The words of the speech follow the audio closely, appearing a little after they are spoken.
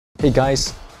Hey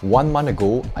guys, 1 month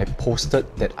ago, I posted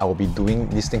that I will be doing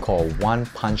this thing called a One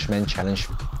Punch Man Challenge.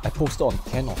 I posted on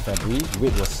 10th of February,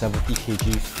 weight was 70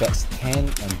 kg, fats 10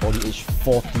 and body age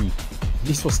 40.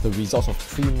 This was the result of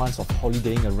 3 months of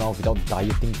holidaying around without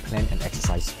dieting plan and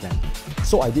exercise plan.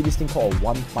 So I did this thing called a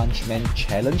One Punch Man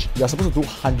Challenge. You are supposed to do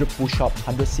 100 push-ups,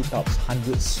 100 sit-ups,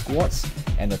 100 squats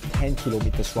and a 10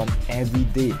 kilometers run every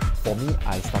day. For me,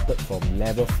 I started from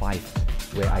level 5.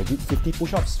 Where I did 50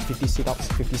 push-ups, 50 sit-ups,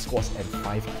 50 squats and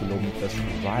 5 kilometers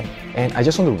run. And I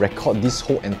just want to record this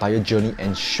whole entire journey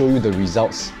and show you the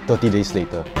results 30 days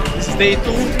later. This is day 2.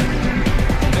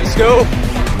 Let's go!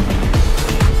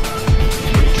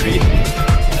 Day 3.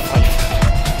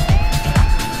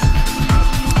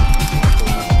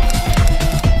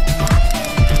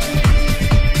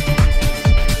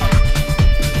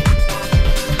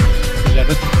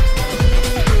 11.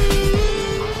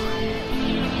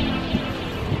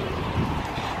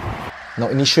 Now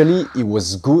initially it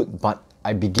was good, but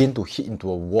I began to hit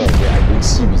into a wall where I don't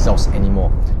see results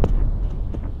anymore.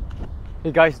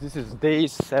 Hey guys, this is day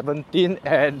 17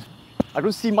 and I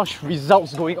don't see much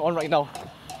results going on right now.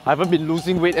 I haven't been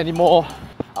losing weight anymore.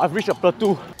 I've reached a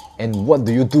plateau. And what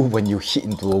do you do when you hit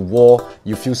into a wall,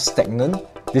 you feel stagnant?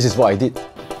 This is what I did.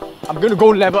 I'm gonna go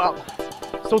level up.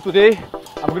 So today,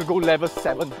 I'm gonna go level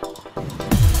 7.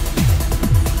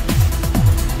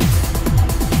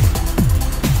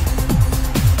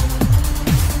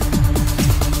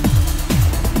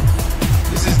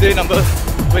 Day number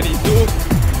 22.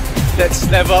 Let's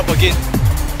level up again.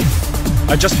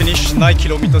 I just finished 9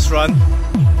 kilometers run.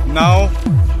 Now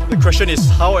the question is,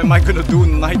 how am I going to do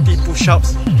 90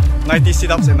 push-ups, 90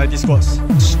 sit-ups and 90 squats?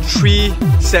 It's 3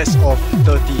 sets of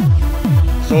 30.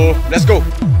 So let's go.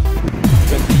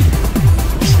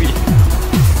 23.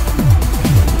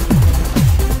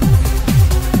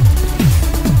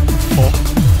 4.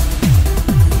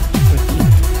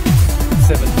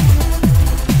 7.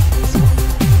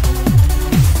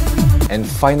 And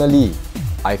finally,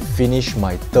 I finished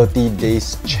my 30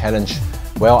 days challenge.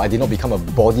 Well, I did not become a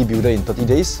bodybuilder in 30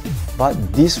 days, but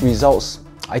these results,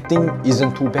 I think,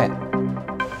 isn't too bad.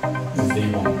 This is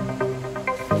day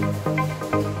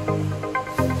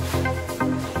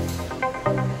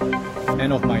 1.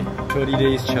 End of my 30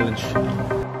 days challenge.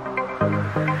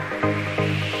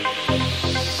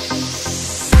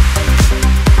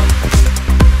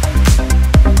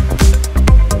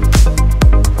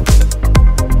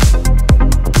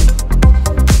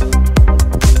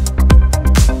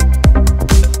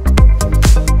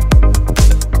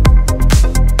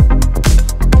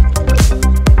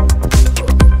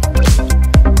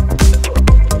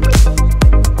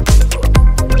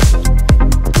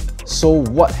 So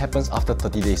what happens after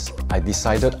 30 days? I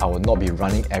decided I will not be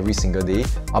running every single day.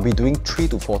 I'll be doing 3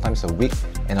 to 4 times a week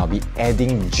and I'll be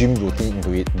adding gym routine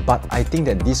into it. But I think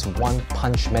that this One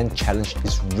Punch Man challenge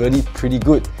is really pretty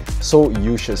good. So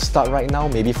you should start right now,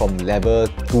 maybe from level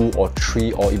 2 or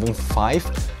 3 or even 5.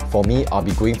 For me, I'll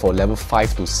be going for level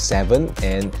 5 to 7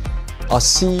 and I'll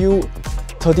see you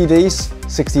 30 days,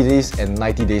 60 days and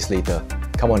 90 days later.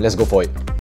 Come on, let's go for it.